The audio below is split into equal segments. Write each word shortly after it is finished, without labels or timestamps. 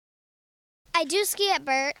I do ski at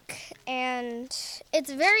Burke, and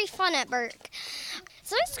it's very fun at Burke.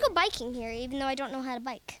 So I just go biking here, even though I don't know how to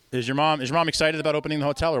bike. Is your mom excited about opening the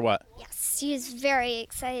hotel or what? Yes, she's very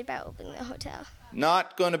excited about opening the hotel.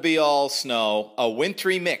 Not going to be all snow. A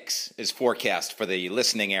wintry mix is forecast for the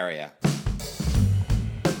listening area.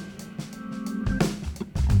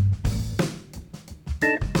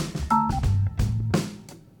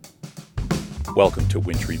 Welcome to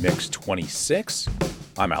Wintry Mix 26.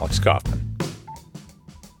 I'm Alex Kaufman.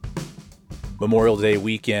 Memorial Day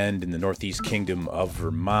weekend in the Northeast Kingdom of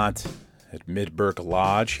Vermont at Mid-Burke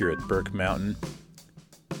Lodge here at Burke Mountain.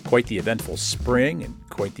 Quite the eventful spring and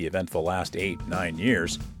quite the eventful last 8-9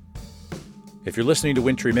 years. If you're listening to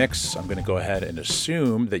Wintry Mix, I'm going to go ahead and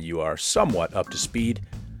assume that you are somewhat up to speed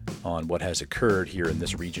on what has occurred here in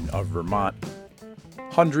this region of Vermont.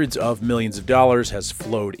 Hundreds of millions of dollars has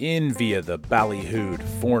flowed in via the ballyhooed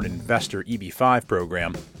Foreign Investor EB-5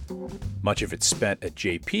 program. Much of it spent at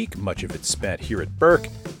Jay Peak, much of it spent here at Burke,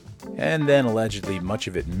 and then allegedly much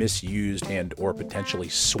of it misused and or potentially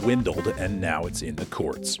swindled, and now it's in the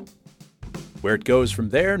courts. Where it goes from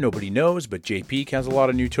there, nobody knows, but Jay Peak has a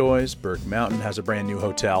lot of new toys, Burke Mountain has a brand new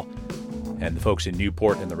hotel, and the folks in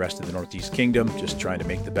Newport and the rest of the Northeast Kingdom just trying to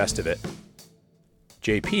make the best of it.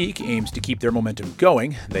 Jay Peak aims to keep their momentum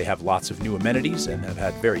going. They have lots of new amenities and have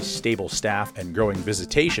had very stable staff and growing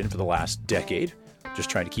visitation for the last decade. Just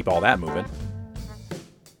trying to keep all that moving.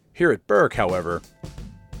 Here at Burke, however,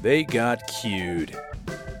 they got cued.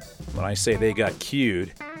 When I say they got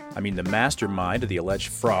cued, I mean the mastermind of the alleged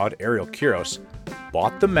fraud, Ariel Quiros,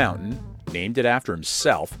 bought the mountain, named it after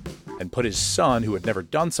himself, and put his son, who had never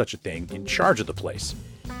done such a thing, in charge of the place.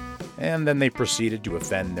 And then they proceeded to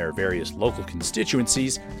offend their various local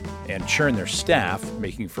constituencies and churn their staff,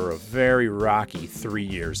 making for a very rocky 3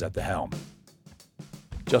 years at the helm.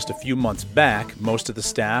 Just a few months back, most of the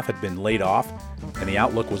staff had been laid off, and the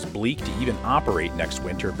outlook was bleak to even operate next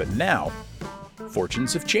winter, but now,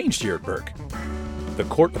 fortunes have changed here at Burke. The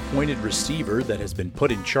court-appointed receiver that has been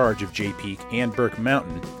put in charge of Jay Peak and Burke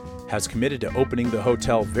Mountain has committed to opening the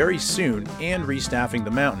hotel very soon and restaffing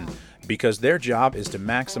the mountain, because their job is to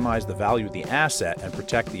maximize the value of the asset and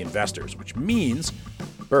protect the investors, which means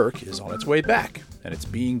Burke is on its way back, and it's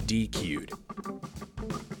being DQ'd.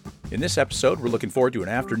 In this episode, we're looking forward to an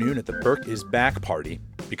afternoon at the Burke is Back party,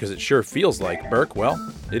 because it sure feels like Burke,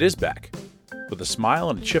 well, it is back, with a smile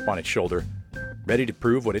and a chip on its shoulder, ready to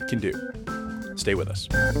prove what it can do. Stay with us.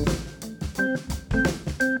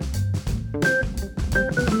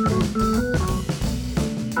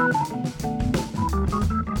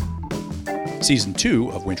 Season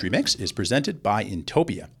 2 of Wintry Mix is presented by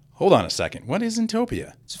Intopia. Hold on a second. What is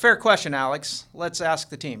Intopia? It's a fair question, Alex. Let's ask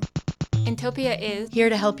the team. Intopia is here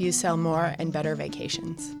to help you sell more and better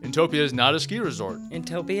vacations. Intopia is not a ski resort.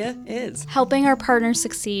 Intopia is helping our partners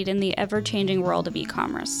succeed in the ever-changing world of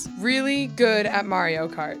e-commerce. Really good at Mario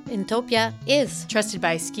Kart. Intopia is trusted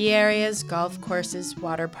by ski areas, golf courses,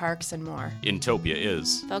 water parks, and more. Intopia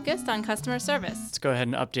is focused on customer service. Let's go ahead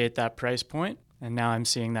and update that price point. And now I'm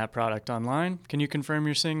seeing that product online. Can you confirm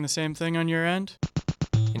you're seeing the same thing on your end?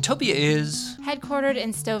 Intopia is headquartered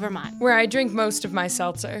in Stowe, Vermont, where I drink most of my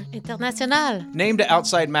seltzer. International. Named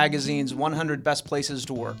Outside Magazine's 100 Best Places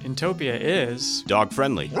to Work. Intopia is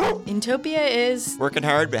dog-friendly. Intopia is working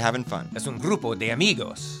hard but having fun. Es un grupo de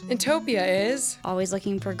amigos. Intopia is always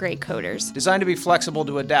looking for great coders. Designed to be flexible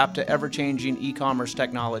to adapt to ever-changing e-commerce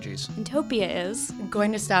technologies. Intopia is I'm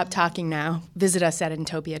going to stop talking now. Visit us at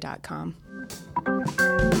intopia.com.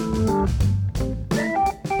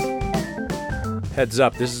 Heads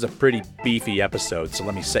up, this is a pretty beefy episode, so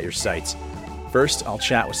let me set your sights. First, I'll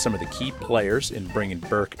chat with some of the key players in bringing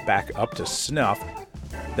Burke back up to snuff.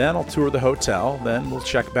 Then I'll tour the hotel, then we'll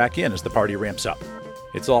check back in as the party ramps up.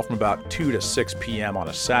 It's all from about 2 to 6 p.m. on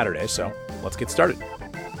a Saturday, so let's get started.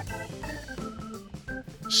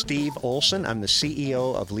 Steve Olson, I'm the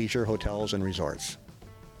CEO of Leisure Hotels and Resorts.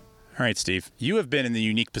 All right, Steve, you have been in the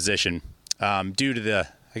unique position due to the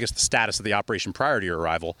status of the operation prior to your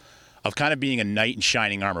arrival, of kind of being a knight in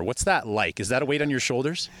shining armor. What's that like? Is that a weight on your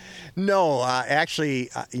shoulders? No, actually,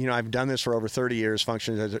 I've done this for over 30 years,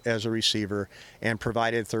 functioned as a receiver, and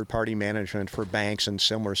provided third-party management for banks in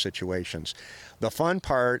similar situations. The fun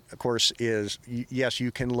part, of course, is, yes,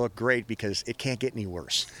 you can look great because it can't get any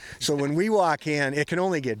worse. So when we walk in, it can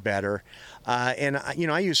only get better. And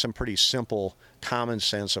I use some pretty simple common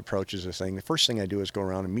sense approaches to this thing. The first thing I do is go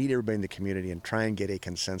around and meet everybody in the community and try and get a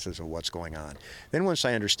consensus of what's going on. Then once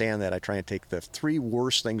I understand that, I try and take the 3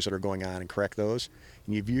 worst things that are going on and correct those,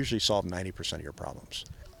 and you've usually solved 90% of your problems.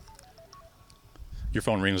 Your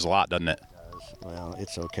phone rings a lot, doesn't it? Well,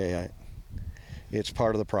 it's okay. It's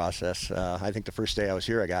part of the process. I think the first day I was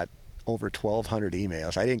here, I got over 1,200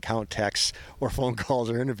 emails. I didn't count texts or phone calls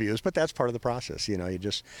or interviews, but that's part of the process.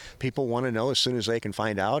 People want to know as soon as they can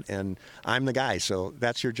find out, and I'm the guy. So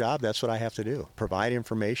that's your job. That's what I have to do. Provide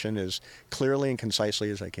information as clearly and concisely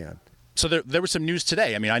as I can. So there was some news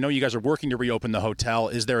today. I mean, I know you guys are working to reopen the hotel.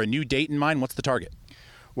 Is there a new date in mind? What's the target?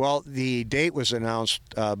 Well, the date was announced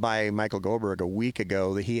by Michael Goldberg a week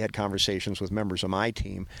ago that he had conversations with members of my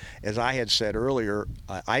team. As I had said earlier,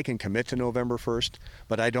 I can commit to November 1st,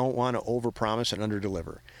 but I don't want to overpromise and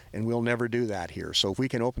underdeliver. And we'll never do that here. So if we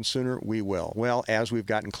can open sooner, we will. Well, as we've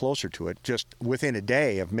gotten closer to it, just within a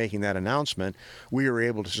day of making that announcement, we were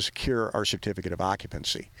able to secure our certificate of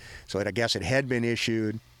occupancy. So I guess it had been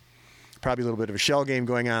issued. Probably a little bit of a shell game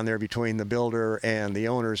going on there between the builder and the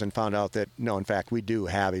owners, and found out that, no, in fact, we do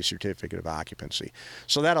have a certificate of occupancy.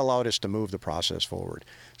 So that allowed us to move the process forward.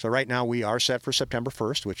 So right now we are set for September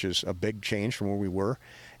 1st, which is a big change from where we were.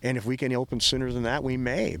 And if we can open sooner than that, we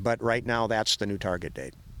may. But right now, that's the new target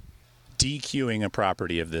date. DQing a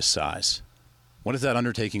property of this size, what is that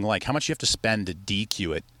undertaking like? How much do you have to spend to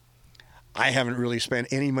DQ it? I haven't really spent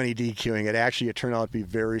any money DQing it. Actually, it turned out to be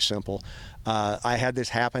very simple. I had this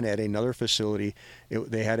happen at another facility.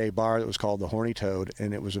 They had a bar that was called the Horny Toad,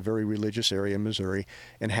 and it was a very religious area in Missouri.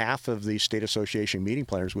 And half of the state association meeting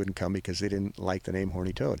planners wouldn't come because they didn't like the name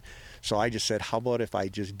Horny Toad. So I just said, how about if I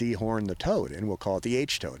just dehorn the toad, and we'll call it the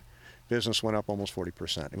H-Toad. Business went up almost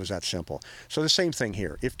 40%. It was that simple. So the same thing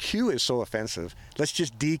here. If Q is so offensive, let's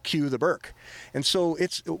just DQ the Burke. And so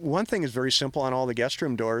one thing is very simple on all the guest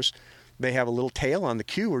room doors. They have a little tail on the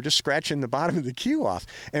Q. We're just scratching the bottom of the Q off.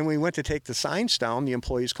 And we went to take the signs down. The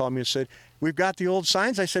employees called me and said, we've got the old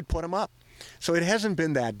signs. I said, put them up. So it hasn't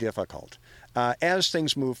been that difficult. As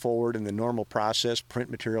things move forward in the normal process,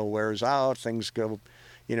 print material wears out, things get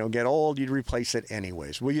old, you'd replace it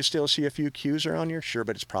anyways. Will you still see a few Qs around here? Sure,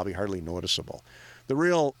 but it's probably hardly noticeable. The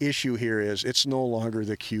real issue here is it's no longer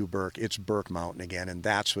the Q Burke, it's Burke Mountain again, and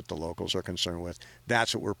that's what the locals are concerned with.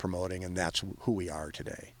 That's what we're promoting, and that's who we are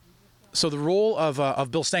today. So the role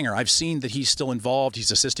of Bill Stanger, I've seen that he's still involved.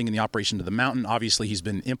 He's assisting in the operation of the mountain. Obviously, he's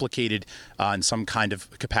been implicated in some kind of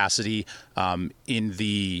capacity in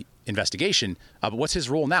the investigation. But what's his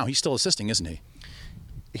role now? He's still assisting, isn't he?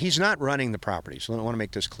 He's not running the property, so I want to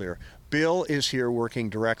make this clear. Bill is here working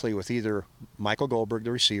directly with either Michael Goldberg,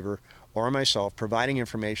 the receiver, or myself, providing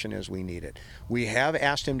information as we need it. We have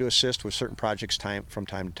asked him to assist with certain projects from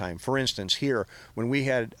time to time. For instance, here, when we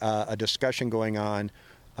had a discussion going on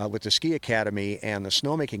with the ski academy and the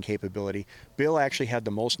snowmaking capability, Bill actually had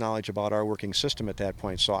the most knowledge about our working system at that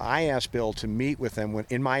point. So I asked Bill to meet with them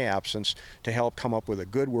in my absence to help come up with a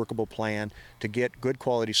good workable plan to get good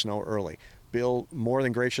quality snow early. Bill more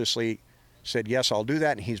than graciously said, yes, I'll do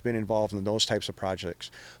that, and he's been involved in those types of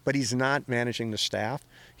projects. But he's not managing the staff.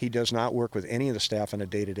 He does not work with any of the staff on a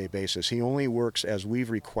day-to-day basis. He only works as we've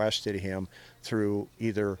requested him through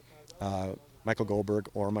either Michael Goldberg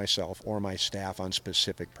or myself or my staff on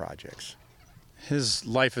specific projects. His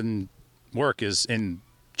life and work is in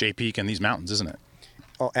Jay Peak and these mountains, isn't it?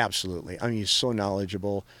 Oh, absolutely. I mean, he's so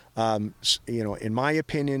knowledgeable. In my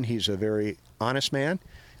opinion, he's a very honest man.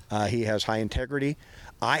 He has high integrity.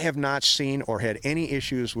 I have not seen or had any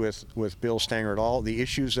issues with Bill Stanger at all. The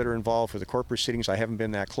issues that are involved with the court proceedings, I haven't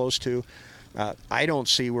been that close to. I don't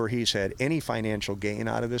see where he's had any financial gain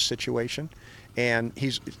out of this situation. And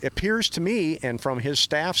it appears to me, and from his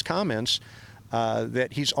staff's comments, that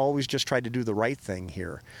he's always just tried to do the right thing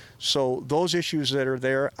here. So those issues that are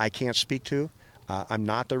there, I can't speak to. I'm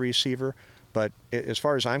not the receiver. But as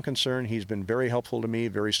far as I'm concerned, he's been very helpful to me,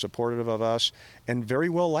 very supportive of us, and very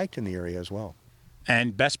well liked in the area as well.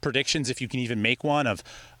 And best predictions, if you can even make one, of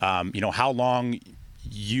how long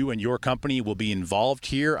you and your company will be involved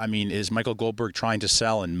here? I mean, is Michael Goldberg trying to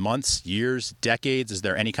sell in months, years, decades? Is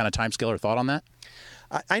there any kind of timescale or thought on that?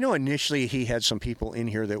 I know initially he had some people in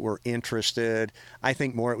here that were interested. I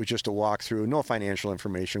think more it was just a walkthrough. No financial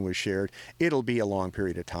information was shared. It'll be a long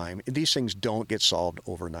period of time. These things don't get solved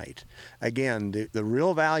overnight. Again, the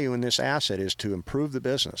real value in this asset is to improve the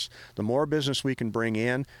business. The more business we can bring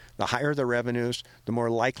in, the higher the revenues, the more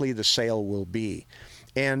likely the sale will be.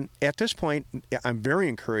 And at this point, I'm very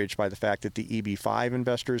encouraged by the fact that the EB5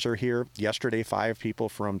 investors are here. Yesterday, 5 people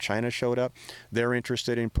from China showed up. They're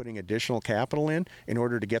interested in putting additional capital in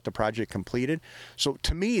order to get the project completed. So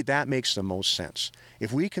to me, that makes the most sense.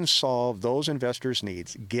 If we can solve those investors'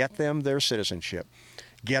 needs, get them their citizenship,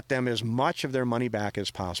 get them as much of their money back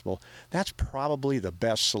as possible, that's probably the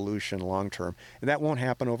best solution long term. And that won't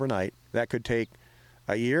happen overnight. That could take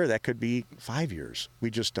a year. That could be 5 years.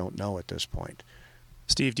 We just don't know at this point.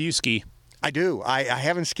 Steve, do you ski? I do. I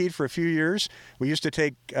haven't skied for a few years. We used to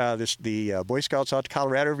take the Boy Scouts out to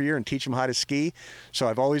Colorado every year and teach them how to ski. So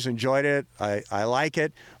I've always enjoyed it. I like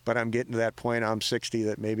it, but I'm getting to that point. I'm 60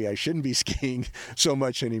 that maybe I shouldn't be skiing so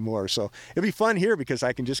much anymore. So it'll be fun here because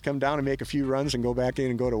I can just come down and make a few runs and go back in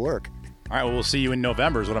and go to work. All right, well, we'll see you in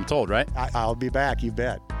November is what I'm told, right? I'll be back, you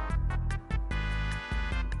bet.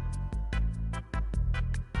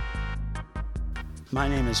 My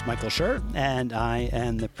name is Michael Schur, and I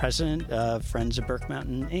am the president of Friends of Burke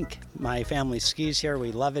Mountain, Inc. My family skis here.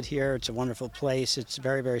 We love it here. It's a wonderful place. It's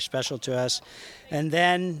very, very special to us. And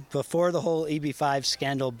then, before the whole EB5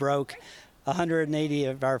 scandal broke, 180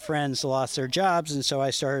 of our friends lost their jobs, and so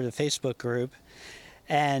I started a Facebook group.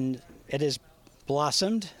 And it has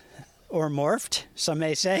blossomed, or morphed, some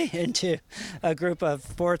may say, into a group of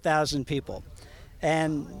 4,000 people.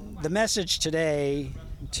 And the message today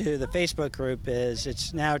to the Facebook group is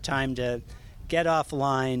it's now time to get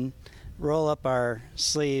offline, roll up our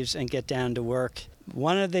sleeves, and get down to work.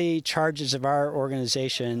 One of the charges of our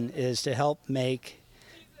organization is to help make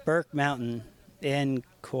Burke Mountain, in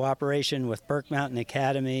cooperation with Burke Mountain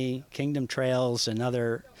Academy, Kingdom Trails, and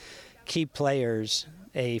other key players,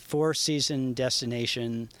 a 4-season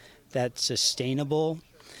destination that's sustainable,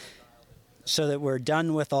 so that we're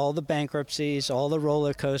done with all the bankruptcies, all the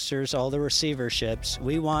roller coasters, all the receiverships.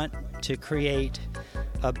 We want to create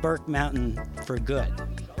a Burke Mountain for good.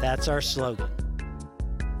 That's our slogan.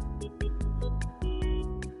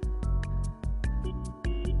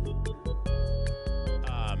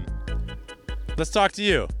 Let's talk to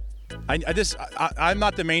you. I'm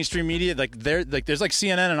not the mainstream media. There's like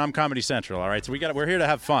CNN and I'm Comedy Central. All right, so we're here to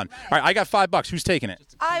have fun. All right, I got $5. Who's taking it?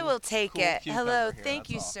 I will take it. Hello, thank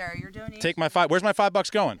you, sir. Your donation. Take my $5. Where's my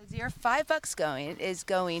 $5 going? Your $5 is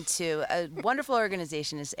going to a wonderful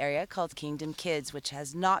organization in this area called Kingdom Kids, which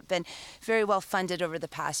has not been very well funded over the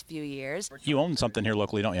past few years. You own something here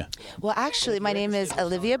locally, don't you? Well, actually, my name is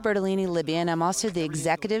Olivia Bertolini-Libby, and I'm also the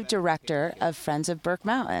executive director of Friends of Burke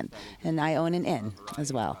Mountain, and I own an inn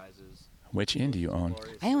as well. Which inn do you own?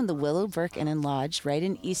 I own the Willow Burke Inn and Lodge right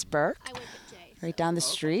in East Burke, right down the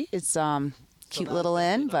street. It's cute little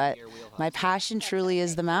inn, but my passion truly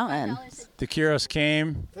is the mountain. The Quiros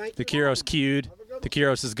came, the Quiros queued, the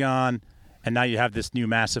Quiros is gone, and now you have this new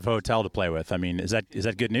massive hotel to play with. I mean, is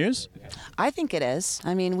that good news? I think it is.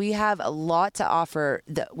 I mean, we have a lot to offer.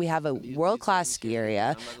 We have a world-class ski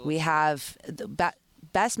area. We have the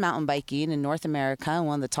best mountain biking in North America and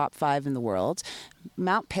one of the top 5 in the world.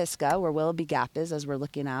 Mount Pisgah, where Willoughby Gap is, as we're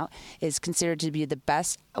looking out, is considered to be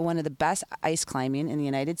one of the best ice climbing in the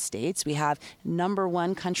United States. We have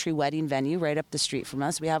 #1 country wedding venue right up the street from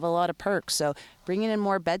us. We have a lot of perks. So bringing in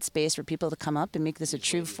more bed space for people to come up and make this a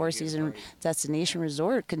true 4-season destination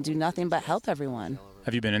resort can do nothing but help everyone.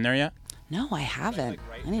 Have you been in there yet? No, I haven't.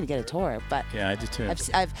 I need to get a tour, but yeah, I do too.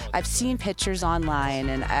 I've seen pictures online,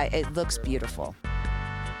 and it looks beautiful.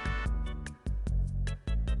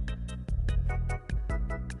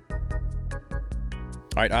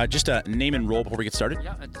 All right, just a name and role before we get started.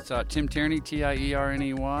 Yeah, it's Tim Tierney, Tierney,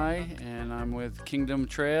 and I'm with Kingdom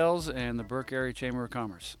Trails and the Burke Area Chamber of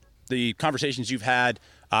Commerce. The conversations you've had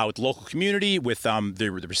with the local community, with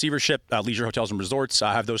the receivership, Leisure Hotels and Resorts,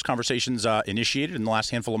 have those conversations initiated in the last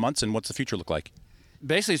handful of months, and what's the future look like?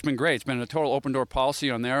 Basically, it's been great. It's been a total open-door policy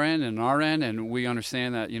on their end and our end, and we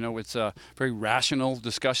understand that, it's a very rational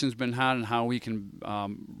discussions been had on how we can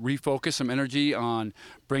refocus some energy on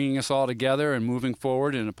bringing us all together and moving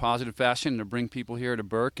forward in a positive fashion to bring people here to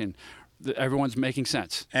Burke, and everyone's making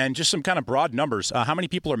sense. And just some kind of broad numbers. How many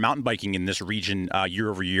people are mountain biking in this region year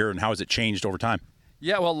over year, and how has it changed over time?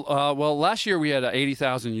 Yeah, well, last year we had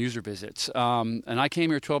 80,000 user visits, and I came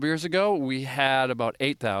here 12 years ago. We had about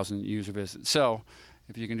 8,000 user visits. So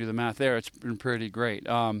if you can do the math there, it's been pretty great.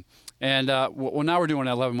 Now we're doing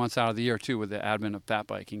 11 months out of the year, too, with the advent of fat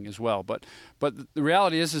biking as well. But the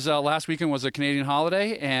reality is last weekend was a Canadian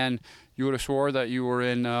holiday, and you would have swore that you were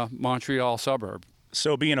in Montreal suburb.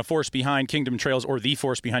 So being a force behind Kingdom Trails, or the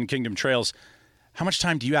force behind Kingdom Trails, how much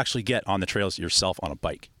time do you actually get on the trails yourself on a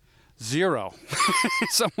bike? 0.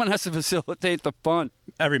 Someone has to facilitate the fun.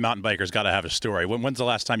 Every mountain biker's got to have a story. When's the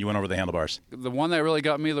last time you went over the handlebars? The one that really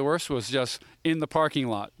got me the worst was just in the parking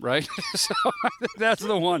lot, right? So that's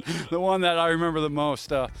the one that I remember the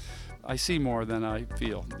most. I see more than I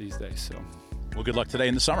feel these days. So, well, good luck today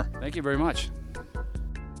in the summer. Thank you very much.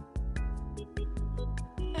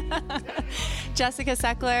 Jessica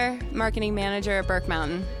Seckler, Marketing Manager at Burke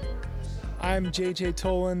Mountain. I'm JJ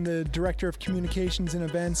Tolan, the Director of Communications and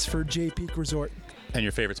Events for Jay Peak Resort. And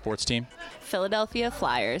your favorite sports team? Philadelphia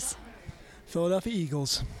Flyers. Philadelphia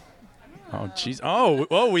Eagles. Oh, jeez.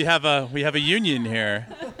 Oh, we have a union here.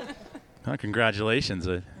 Oh, congratulations.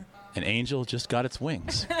 An angel just got its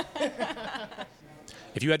wings.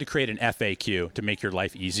 If you had to create an FAQ to make your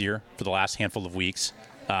life easier for the last handful of weeks,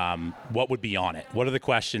 what would be on it? What are the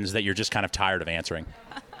questions that you're just kind of tired of answering?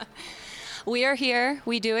 We are here.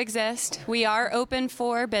 We do exist. We are open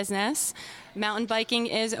for business. Mountain biking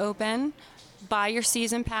is open. Buy your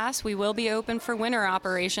season pass. We will be open for winter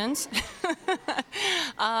operations.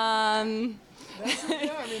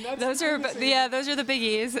 Those are the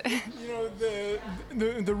biggies. You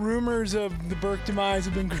know, the rumors of the Burke demise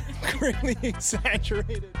have been greatly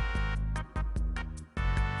exaggerated.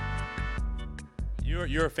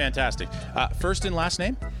 You're fantastic. First and last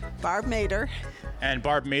name? Barb Mader. And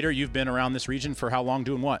Barb Mader, you've been around this region for how long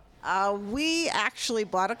doing what? We actually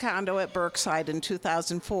bought a condo at Berkside in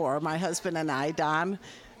 2004. My husband and I, Don,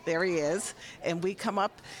 there he is. And we come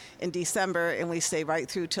up in December and we stay right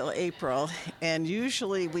through till April. And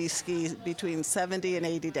usually we ski between 70 and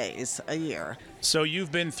 80 days a year. So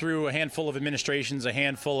you've been through a handful of administrations, a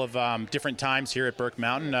handful of different times here at Burke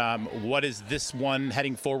Mountain. What does this one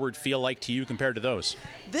heading forward feel like to you compared to those?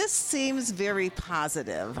 This seems very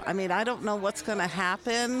positive. I mean, I don't know what's going to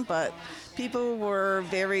happen, but people were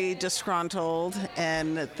very disgruntled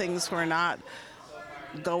and things were not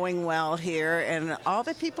going well here. And all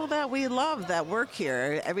the people that we love that work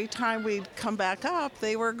here, every time we'd come back up,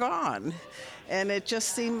 they were gone. And it just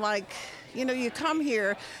seemed like, you know, you come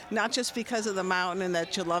here not just because of the mountain and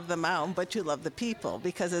that you love the mountain, but you love the people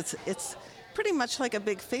because it's pretty much like a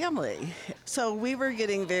big family. So we were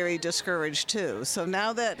getting very discouraged too. So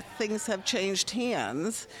now that things have changed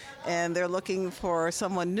hands and they're looking for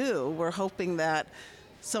someone new, we're hoping that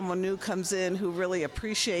someone new comes in who really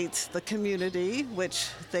appreciates the community, which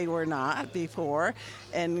they were not before,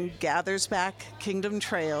 and gathers back Kingdom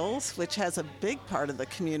Trails, which has a big part of the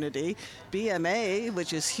community, BMA,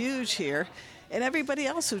 which is huge here, and everybody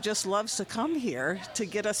else who just loves to come here to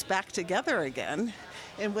get us back together again.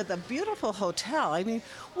 And with a beautiful hotel, I mean,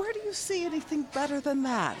 where do you see anything better than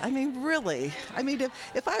that? I mean, really. I mean,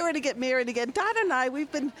 if I were to get married again, Don and I,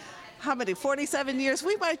 we've been, 47 years?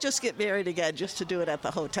 We might just get married again just to do it at the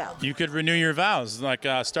hotel. You could renew your vows, like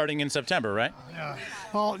starting in September, right? Yeah.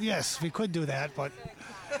 Well, yes, we could do that, but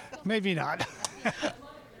maybe not.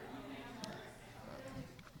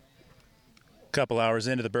 Couple hours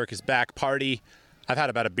into the Burke is Back party. I've had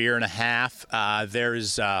about a beer and a half.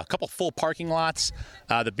 There's a couple full parking lots.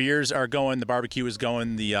 The beers are going, the barbecue is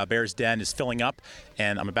going, the Bear's Den is filling up,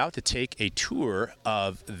 and I'm about to take a tour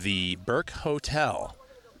of the Burke Hotel.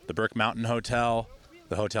 The Burke Mountain Hotel,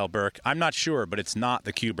 the Hotel Burke. I'm not sure, but it's not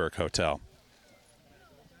the Q Burke Hotel.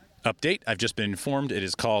 Update, I've just been informed it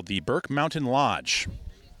is called the Burke Mountain Lodge.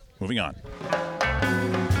 Moving on.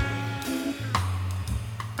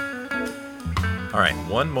 All right,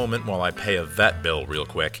 one moment while I pay a vet bill real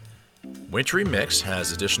quick. Wintry Mix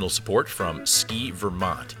has additional support from Ski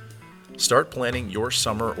Vermont. Start planning your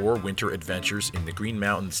summer or winter adventures in the Green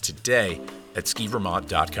Mountains today at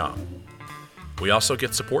skivermont.com. We also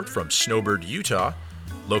get support from Snowbird, Utah,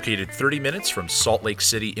 located 30 minutes from Salt Lake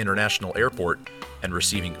City International Airport and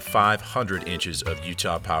receiving 500 inches of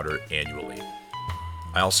Utah powder annually.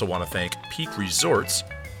 I also want to thank Peak Resorts.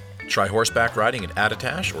 Try horseback riding at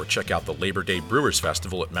Attitash or check out the Labor Day Brewers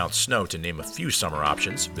Festival at Mount Snow to name a few summer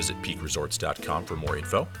options. Visit peakresorts.com for more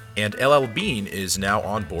info. And LL Bean is now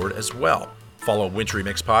on board as well. Follow Wintry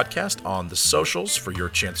Mix Podcast on the socials for your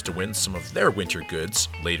chance to win some of their winter goods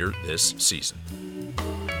later this season.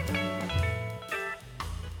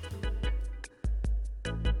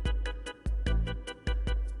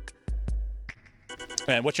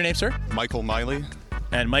 And what's your name, sir? Michael Miley.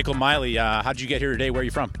 And Michael Miley, how'd you get here today? Where are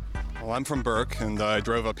you from? Well, I'm from Burke, and I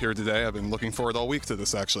drove up here today. I've been looking forward all week to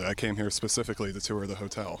this, actually. I came here specifically to tour the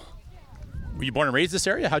hotel. Were you born and raised this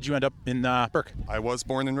area? How'd you end up in Burke? I was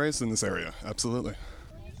born and raised in this area, absolutely.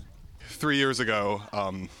 3 years ago,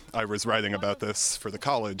 I was writing about this for the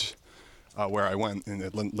college where I went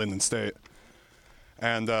at Linden State.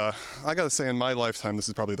 And I got to say, in my lifetime, this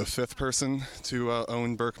is probably the fifth person to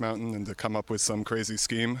own Burke Mountain and to come up with some crazy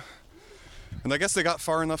scheme. And I guess they got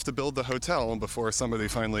far enough to build the hotel before somebody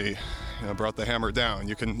finally brought the hammer down.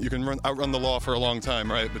 You can outrun the law for a long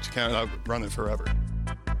time, right? But you can't outrun it forever.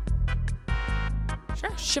 Sure.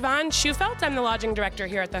 Siobhan Schufelt, I'm the lodging director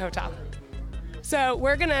here at the hotel. So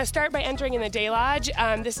we're going to start by entering in the day lodge.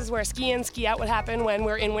 This is where ski in, ski out would happen when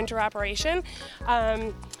we're in winter operation.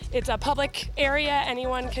 It's a public area.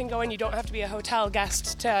 Anyone can go in. You don't have to be a hotel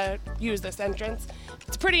guest to use this entrance.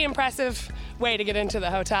 It's a pretty impressive way to get into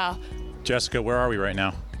the hotel. Jessica, where are we right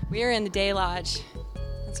now? We are in the day lodge.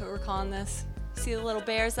 That's what we're calling this. See the little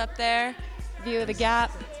bears up there? View of the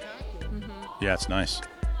gap. Yeah, it's nice.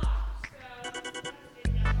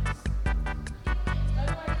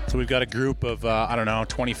 So we've got a group of,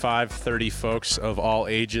 25, 30 folks of all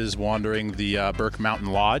ages wandering the Burke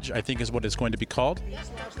Mountain Lodge, I think is what it's going to be called.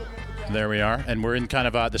 There we are. And we're in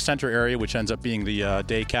kind of the center area, which ends up being the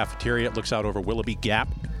day cafeteria. It looks out over Willoughby Gap.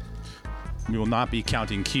 We will not be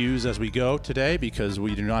counting cues as we go today because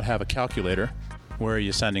we do not have a calculator. Where are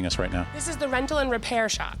you sending us right now? This is the rental and repair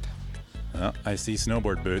shop. Oh, I see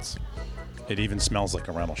snowboard boots. It even smells like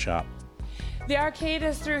a rental shop. The arcade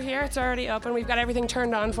is through here. It's already open. We've got everything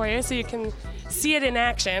turned on for you so you can see it in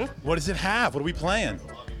action. What does it have? What are we playing?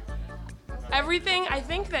 Everything I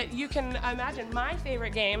think that you can imagine. My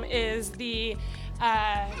favorite game is the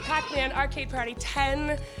Pac-Man Arcade Party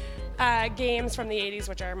 10 games from the 80s,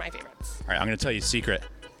 which are my favorites. All right, I'm going to tell you a secret.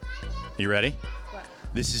 You ready? What?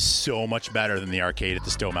 This is so much better than the arcade at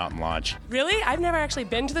the Stowe Mountain Lodge. Really? I've never actually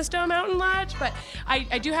been to the Stowe Mountain Lodge, but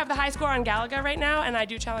I do have the high score on Galaga right now, and I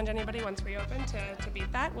do challenge anybody once we open to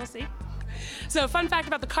beat that. We'll see. So fun fact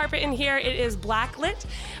about the carpet in here, it is blacklit,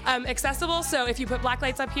 accessible, so if you put black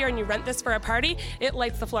lights up here and you rent this for a party, it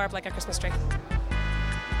lights the floor up like a Christmas tree.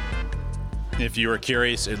 If you are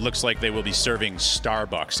curious, it looks like they will be serving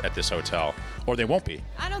Starbucks at this hotel, or they won't be.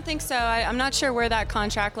 I don't think so. I'm not sure where that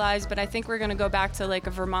contract lies, but I think we're going to go back to like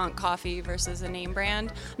a Vermont coffee versus a name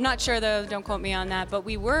brand. I'm not sure though, don't quote me on that, but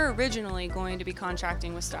we were originally going to be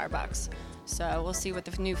contracting with Starbucks. So we'll see what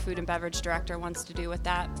the new food and beverage director wants to do with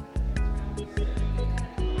that.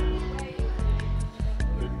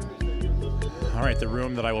 All right, the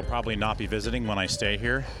room that I will probably not be visiting when I stay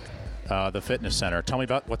here, the fitness center. Tell me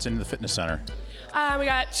about what's in the fitness center. We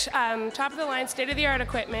got top of the line, state-of-the-art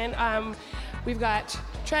equipment. We've got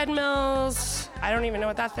treadmills. I don't even know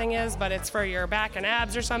what that thing is, but it's for your back and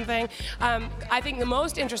abs or something. I think the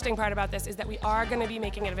most interesting part about this is that we are going to be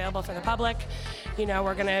making it available for the public. You know,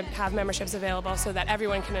 we're going to have memberships available so that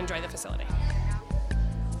everyone can enjoy the facility.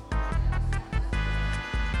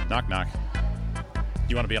 Knock, knock.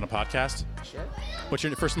 You want to be on a podcast? Sure. What's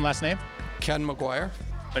your first and last name? Ken McGuire.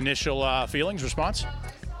 Initial feelings, response?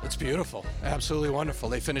 It's beautiful. Absolutely wonderful.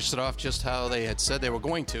 They finished it off just how they had said they were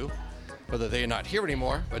going to, whether they are not here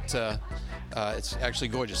anymore, but it's actually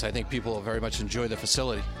gorgeous. I think people will very much enjoy the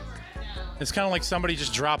facility. It's kind of like somebody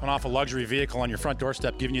just dropping off a luxury vehicle on your front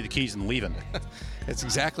doorstep, giving you the keys and leaving. It's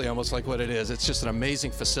exactly almost like what it is. It's just an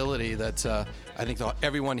amazing facility that I think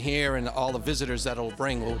everyone here and all the visitors that it'll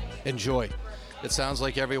bring will enjoy. It sounds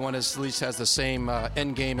like everyone at least has the same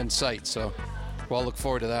end game in sight, so we'll look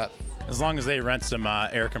forward to that. As long as they rent some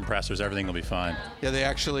air compressors, everything will be fine. Yeah, they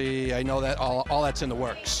actually, I know that all that's in the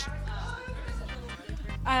works.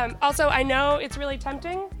 Also, I know it's really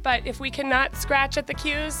tempting, but if we cannot scratch at the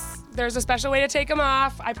cues, there's a special way to take them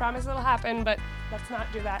off. I promise it'll happen, but let's not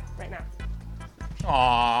do that right now. Aww.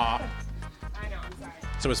 I know, I'm sorry.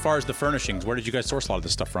 So as far as the furnishings, where did you guys source a lot of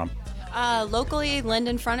this stuff from? Locally,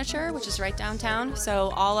 Linden Furniture, which is right downtown.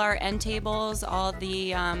 So all our end tables, all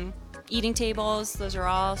the eating tables, those are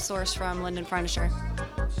all sourced from Linden Furniture.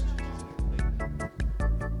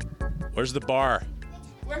 Where's the bar?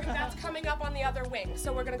 That's coming up on the other wing.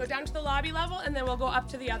 So we're going to go down to the lobby level, and then we'll go up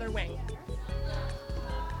to the other wing.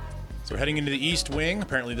 So we're heading into the east wing.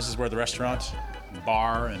 Apparently this is where the restaurant,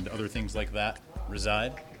 bar, and other things like that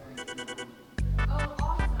reside.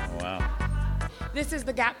 Oh, wow. This is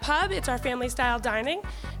the Gap Pub. It's our family-style dining.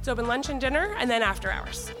 It's open lunch and dinner, and then after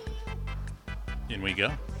hours. In we go.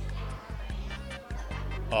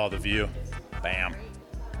 Oh, the view. Bam.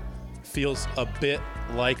 Feels a bit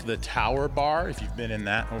like the Tower Bar, if you've been in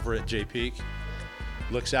that over at Jay Peak.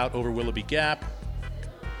 Looks out over Willoughby Gap.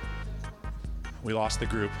 We lost the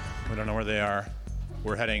group. We don't know where they are.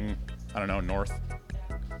 We're heading, north.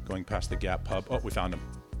 Going past the Gap Pub. Oh, we found them.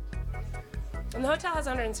 And the hotel has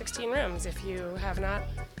 116 rooms, if you have not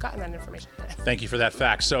gotten that information. Thank you for that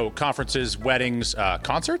fact. So conferences, weddings,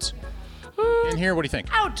 concerts? In here, what do you think?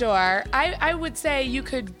 Outdoor. I would say you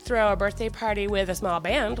could throw a birthday party with a small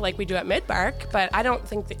band like we do at Midbark, but I don't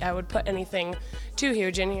think that I would put anything too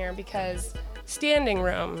huge in here because standing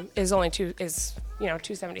room is only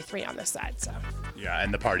 273 on this side, so. Yeah,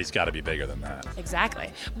 and the party's got to be bigger than that. Exactly.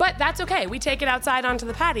 But that's okay. We take it outside onto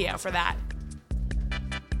the patio for that.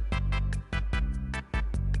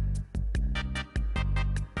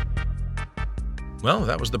 Well,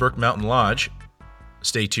 that was the Burke Mountain Lodge.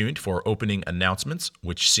 Stay tuned for opening announcements,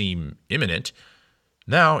 which seem imminent.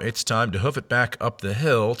 Now it's time to hoof it back up the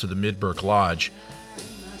hill to the Mid-Burke Lodge.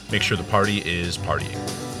 Make sure the party is partying.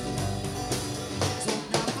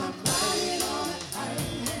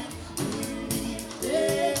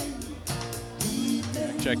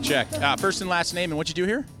 Check. First and last name, and what you do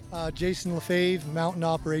here? Jason Lefebvre, Mountain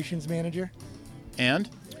Operations Manager. And?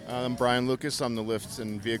 I'm Brian Lucas. I'm the Lifts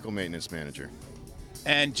and Vehicle Maintenance Manager.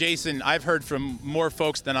 And Jason, I've heard from more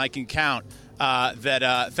folks than I can count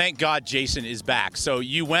that thank God Jason is back. So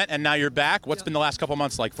you went and now you're back. What's been the last couple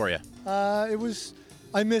months like for you?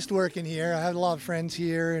 I missed working here. I had a lot of friends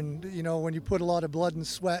here, and when you put a lot of blood and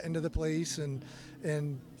sweat into the place, and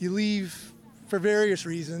you leave for various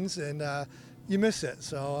reasons, and you miss it.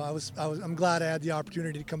 So I'm glad I had the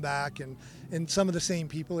opportunity to come back, and some of the same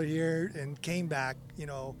people are here and came back,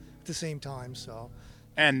 at the same time. So.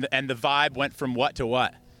 And the vibe went from what to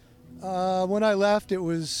what? When I left, it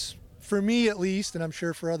was, for me at least, and I'm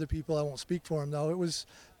sure for other people, I won't speak for them though, it was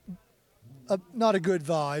not a good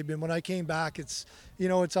vibe. And when I came back, it's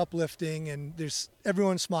uplifting, and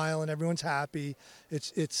everyone's smiling, everyone's happy.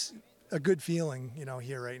 It's a good feeling,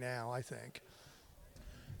 here right now, I think.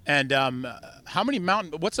 And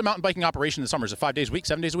what's the mountain biking operation this summer? Is it 5 days a week,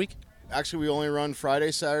 7 days a week? Actually, we only run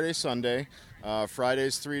Friday, Saturday, Sunday.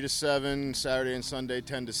 Fridays 3 to 7, Saturday and Sunday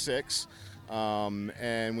 10 to 6.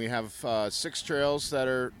 And we have 6 trails that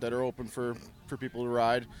are open for people to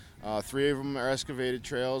ride. 3 of them are excavated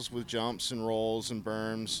trails with jumps and rolls and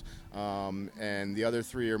berms, and the other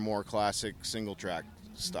 3 are more classic single track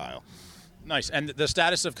style. Nice. And the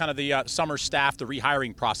status of kind of the summer staff, the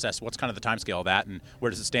rehiring process, what's kind of the timescale of that, and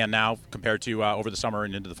where does it stand now compared to over the summer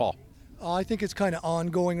and into the fall? I think it's kind of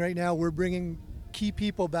ongoing right now. We're bringing key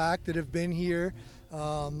people back that have been here,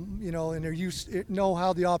 and are know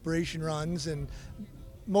how the operation runs, and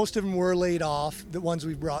most of them were laid off, the ones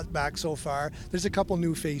we've brought back so far. There's a couple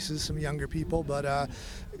new faces, some younger people, but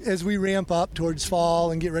as we ramp up towards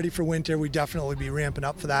fall and get ready for winter, we definitely be ramping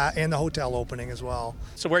up for that, and the hotel opening as well.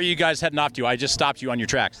 So where are you guys heading off to? I just stopped you on your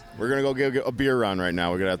tracks. We're going to go get a beer run right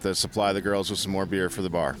now. We're going to have to supply the girls with some more beer for the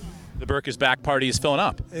bar. The Burke is Back party is filling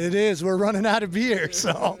up. It is. We're running out of beer,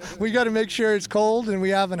 so we got to make sure it's cold and we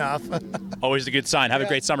have enough. Always a good sign. Have a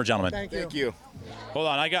great summer, gentlemen. Thank you. Hold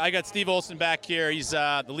on. I got Steve Olson back here. He's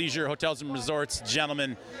the Leisure Hotels and Resorts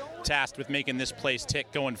gentleman tasked with making this place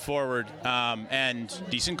tick going forward, and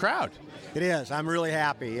decent crowd. It is. I'm really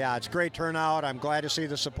happy. Yeah, it's a great turnout. I'm glad to see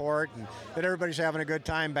the support and that everybody's having a good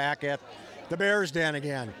time back at the Bears Den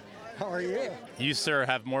again. How are you? You, sir,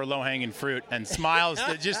 have more low-hanging fruit and smiles,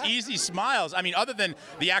 just easy smiles. I mean, other than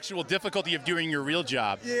the actual difficulty of doing your real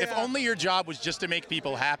job. Yeah. If only your job was just to make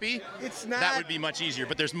people happy, that would be much easier.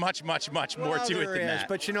 But there's much, much, much more to it than that.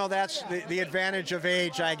 But, that's the advantage of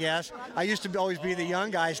age, I guess. I used to always be the young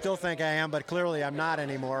guy. I still think I am, but clearly I'm not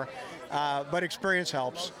anymore. But experience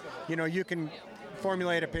helps. You can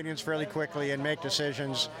formulate opinions fairly quickly and make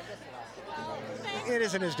decisions. It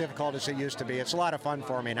isn't as difficult as it used to be. It's a lot of fun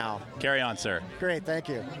for me now. Carry on, sir. Great, thank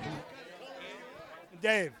you.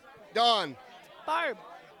 Dave. Don. Barb.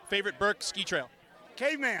 Favorite Burke ski trail?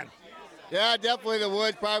 Caveman. Yeah, definitely the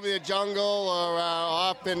woods, probably the jungle or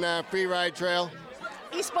off in free ride trail.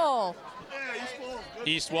 East Bowl.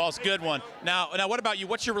 East Wall's good one. Now, what about you?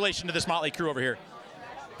 What's your relation to this motley crew over here?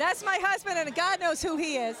 That's my husband, and God knows who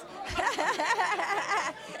he is.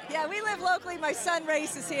 Yeah, we live locally. My son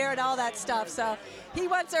races here and all that stuff, so he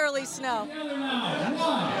wants early snow. 1,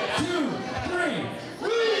 2, 3.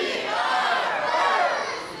 We are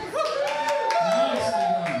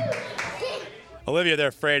Olivia, they're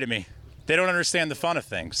afraid of me. They don't understand the fun of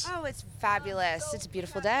things. Oh, it's fabulous. It's a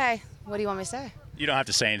beautiful day. What do you want me to say? You don't have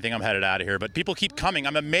to say anything. I'm headed out of here. But people keep coming.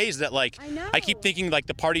 I'm amazed that, I keep thinking,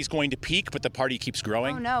 the party's going to peak, but the party keeps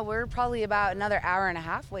growing. Oh, no. We're probably about another hour and a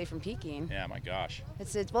half away from peaking. Yeah, my gosh. You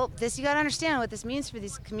got to understand what this means for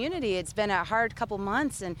this community. It's been a hard couple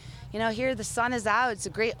months, and, here the sun is out. It's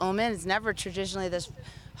a great omen. It's never traditionally this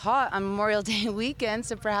hot on Memorial Day weekend,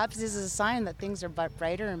 so perhaps this is a sign that things are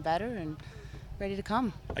brighter and better and ready to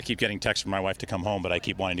come. I keep getting texts from my wife to come home, but I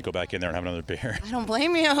keep wanting to go back in there and have another beer. I don't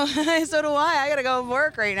blame you. So do I. I got to go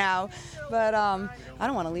work right now. But I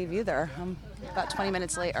don't want to leave either. I'm about 20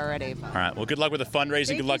 minutes late already. But. All right. Well, good luck with the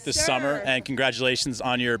fundraising. Good luck this summer. And congratulations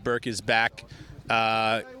on your Burke is Back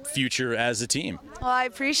future as a team. Well, I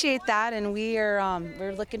appreciate that. And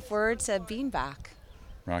we're looking forward to being back.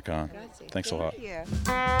 Rock on. Grazie. Thanks a lot.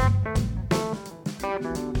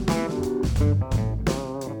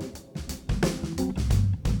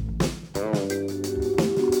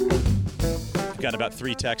 Got about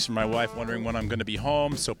 3 texts from my wife wondering when I'm going to be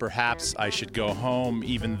home, so perhaps I should go home,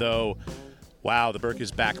 even though, wow, the Burke is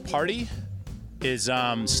Back party is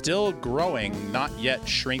still growing, not yet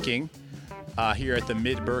shrinking. Here at the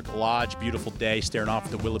Mid-Burke Lodge, beautiful day, staring off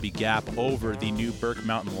the Willoughby Gap over the new Burke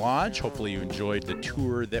Mountain Lodge. Hopefully you enjoyed the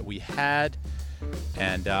tour that we had.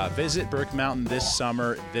 And visit Burke Mountain this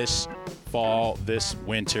summer, this fall, this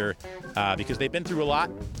winter, because they've been through a lot.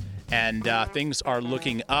 And things are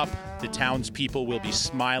looking up. The townspeople will be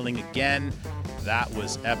smiling again. That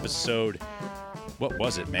was episode what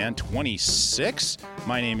was it, man? 26?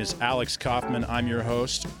 My name is Alex Kaufman. I'm your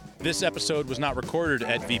host. This episode was not recorded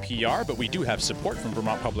at VPR, but we do have support from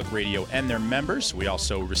Vermont Public Radio and their members. We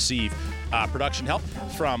also receive production help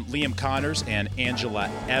from Liam Connors and Angela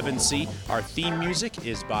Evansy. Our theme music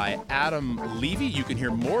is by Adam Levy. You can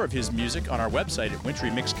hear more of his music on our website at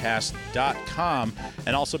wintrymixcast.com.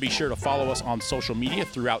 And also be sure to follow us on social media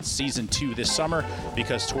throughout Season 2 this summer,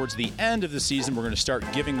 because towards the end of the season, we're going to start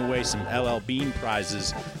giving away some LL Bean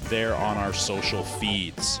prizes there on our social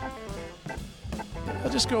feeds. I'll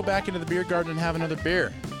just go back into the beer garden and have another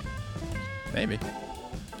beer. Maybe.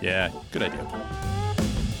 Yeah, good idea.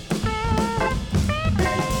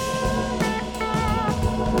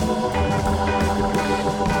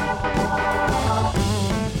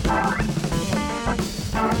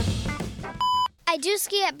 I do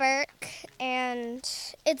ski at Burke, and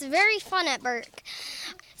it's very fun at Burke.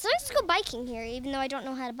 So I just go biking here, even though I don't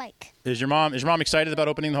know how to bike. Is your mom excited about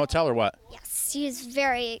opening the hotel or what? Yes, she is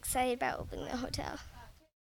very excited about opening the hotel.